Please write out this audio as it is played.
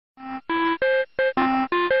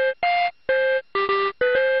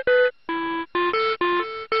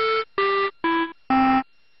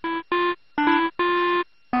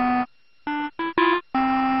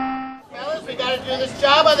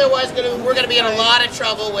otherwise we're gonna be in a lot of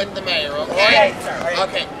trouble with the mayor, okay? Okay, sir.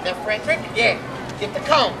 Okay, now Frederick? Yeah. Get the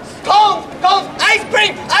cones. Cones! Ice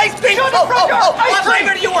cream! Ice cream! Shut the front door! What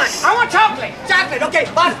flavor do you want? I want chocolate. Chocolate, okay.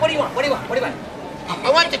 Boss, what do you want? I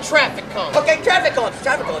want the traffic cones. Okay, traffic cones.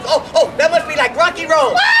 Oh, that must be like Rocky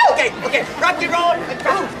Road. Okay, Rocky Road.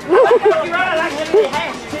 Rocky Road, I like Liberty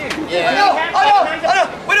Hash, too. Yeah. Oh no,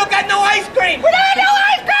 we don't got no ice cream. We don't have no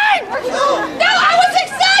ice cream! No, I was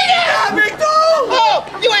excited! Yeah, me too. Oh,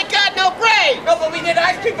 you ain't got no brain! No, but we need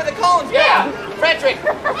ice cream for the cones. Yeah, Frederick,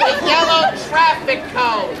 the yellow traffic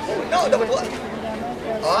cones. No, what?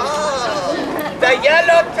 Oh, the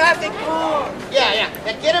yellow traffic cones. Yeah.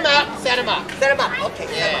 Now get them out and set them up. Set them up. Okay,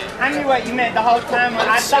 set 'em up. I knew what you meant the whole time.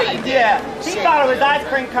 I thought, yeah. She thought it was ice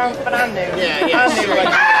cream cones, but I knew. Yeah. I knew what you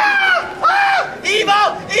meant.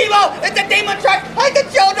 Evil! It's a demon truck! Hide the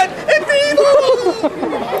children! It's evil!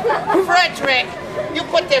 Frederick, you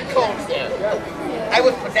put them cones there. I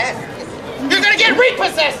was possessed. You're gonna get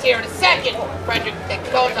repossessed here in a second. Frederick, take the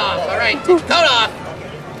cones off, all right? Take the coat off.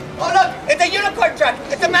 Oh look, it's a unicorn truck.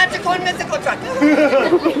 It's a magical and mystical truck.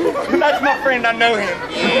 That's my friend, I know him.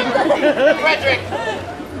 Yeah. Frederick,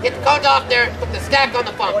 get the cones off there. Put the stack on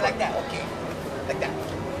the bumper. Oh, like that, okay. Like that.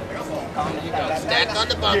 There you go. Stack on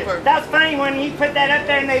the bumper. That's funny when you put that up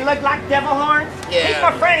there and they look like devil horns. Yeah. He's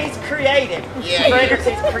my friend, he's creative. Yeah, Frederick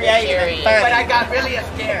is creative. Serious. and But funny. I got really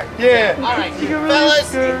scared. Yeah. All right,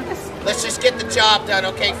 fellas, let's just get the job done,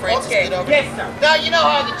 okay, Francis? Okay. Get over. Yes, sir. Now you know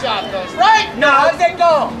how the job goes, right? No, how's it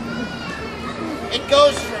go? It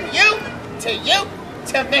goes from you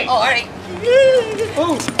to me. Oh, all right. Ooh.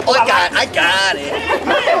 Oh, I got it.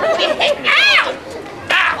 Ow!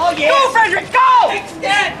 Oh, yeah. Go, Frederick, go!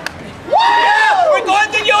 Extend. Yeah, we're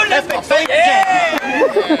going to the Olympics. Yeah.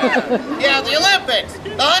 Yeah, the Olympics. The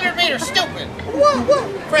 100 meter stupid. What?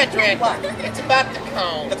 Frederick, What? it's about the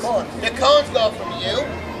cones. The cones. The cones go from you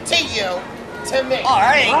to me. All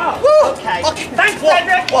right. Wow. Woo. Okay. Okay. Thanks, Whoa.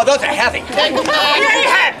 Frederick. Whoa, those are heavy. Take them back. Very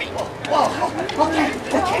happy. Whoa. Okay.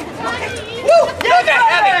 Woo. Those are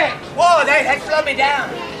heavy. Whoa, that slowed me down.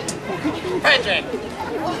 Frederick,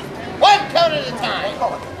 one cone at a time.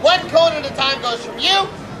 One cone at a time goes from you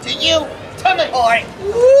to me. All right.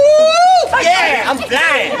 Woo. Yeah, I'm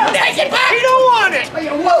flying. Take it back. You don't want it.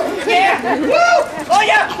 Woo. Yeah. Woo. Oh,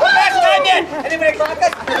 yeah. Last time yet. Anybody clock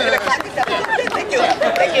us? Thank you.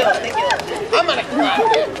 I'm gonna clock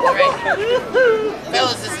you. All right.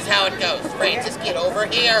 Fellas, this is how it goes. Francis, get over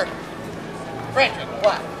here. Frederick,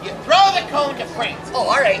 what? You throw the cone to Francis. Oh,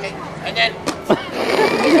 all right. And then...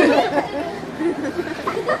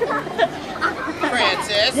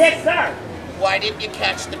 Francis, Yes, sir. why didn't you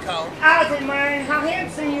catch the cone? I was admiring how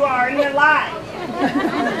handsome you are in the light.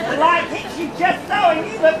 The light hits you just so, and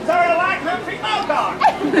you look sort of like Humphrey Bogart.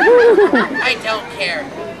 I don't care.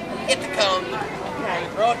 Hit the cone. Okay.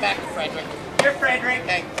 Throw it back to Frederick. You're Frederick.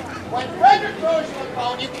 Okay. When Frederick throws you a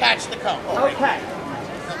cone, you catch the cone. Okay.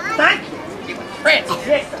 Thank you. Francis,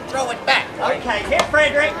 Yes, sir. throw it back. Okay, here,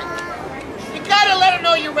 Frederick. You gotta let him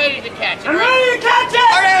know you're ready to catch it. I'm right? ready to catch it.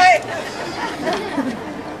 All right.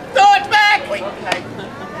 Throw it back. Wait. Okay.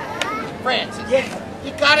 Francis, Yes, sir.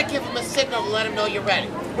 you gotta give him a signal to let him know you're ready.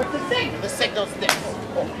 What's the signal? The signal's this.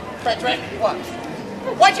 Frederick, what?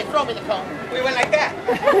 Why'd you throw me the cone? We went like that.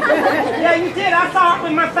 Yeah, you did. I saw it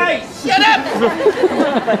with my face. Shut up!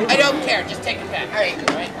 I don't care. Just take it back. All right.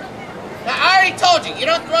 Now, I already told you. You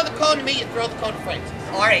don't throw the cone to me. You throw the cone to Francis.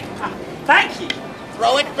 All right. Thank you.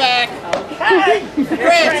 Throw it back. Okay.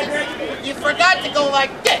 Francis, you forgot to go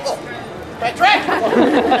like this. Frederick,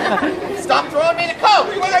 stop throwing me the cone.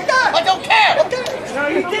 We went like that. I don't care. Okay. No,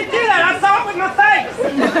 you did do that. I saw it with my face.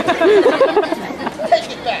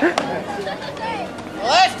 Take it back. The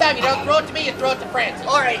last time you don't throw it to me, you throw it to Francis.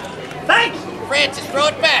 All right. Thank you. Francis, throw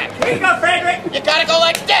it back. Here you go, Frederick. You gotta go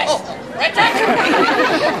like this. Frederick.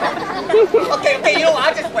 Okay, you know what?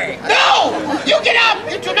 I'll just wait. No! You get up!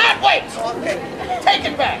 You do not wait! Okay. Take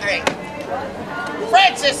it back. All right.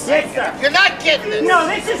 Francis, Yes, sir. you're not getting this. No,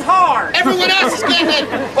 this is hard. Everyone else is getting it,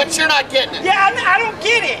 but you're not getting it. Yeah, I don't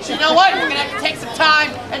get it. So you know what? We're gonna have to take some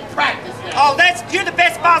time and practice now. Oh, you're the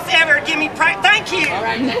best boss ever. Give me Thank you. All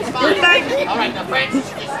right, that's fine. Thank you. All right, now Francis,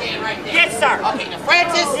 you just stand right there. Yes, sir. Okay, now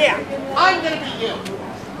Francis. Yeah. I'm gonna be you.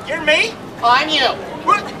 You're me? I'm you.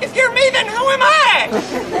 Well, if you're me, then who am I?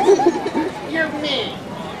 You're me.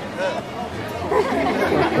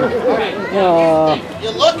 All right. You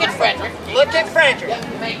look at Frederick. Look at Frederick.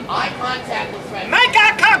 You make eye contact with Frederick. Make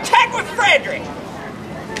eye contact with Frederick.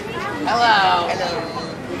 Hello. Hello.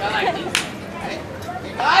 I like these.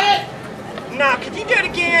 You got it? No, could you do it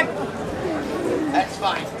again? That's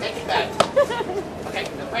fine. Take it back. Okay,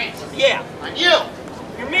 now Francis. Yeah. On you.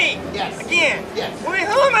 You're me? Yes. Again? Yes. Well,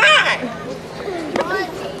 who am I?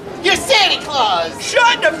 You're Santa Claus.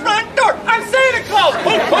 Shut the front door! I'm Santa Claus!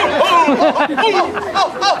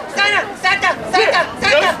 Santa!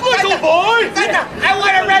 Yes, little boy. Santa! I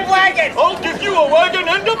want a red wagon! I'll give you a wagon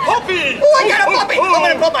and a puppy. Oh, I got a puppy. I'm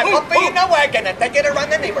gonna put my puppy in the wagon and take it around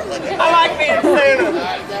the neighborhood. I like being Santa.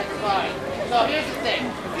 Alright, that's fine. So here's the thing.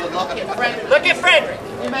 You look at Frederick. Look at Frederick.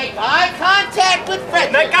 You make eye contact with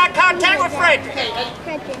Frederick. Make eye contact with Frederick.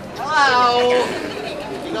 Okay, hello.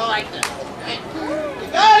 You go like this. Okay?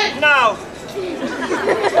 You got it? No.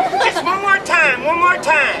 Just one more time, one more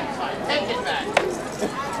time. Fine, take it back. Now,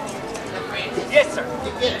 Francis, Yes, sir.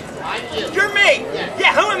 you get it. I'm you. You're me. Yeah.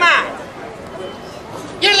 Yeah, who am I?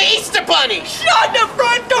 You're the Easter Bunny. Shut the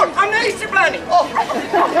front door! I'm the Easter Bunny. Oh,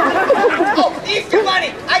 Easter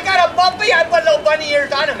Bunny. I got a puppy. I put little bunny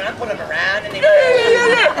ears on him and I put him around and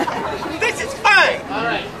Yeah. This is fine. All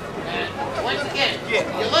right. And once again, Yeah.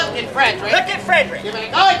 you look at Frederick. Look at Frederick. You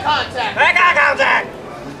make eye contact. Make eye contact.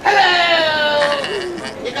 Hello.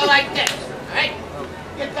 You go like this. All right.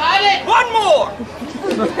 You got it? One more.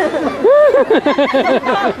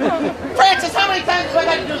 Francis, how many times do I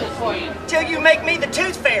got to do this for you? Till you make me the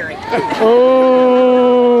Tooth Fairy. Take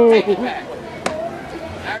it back.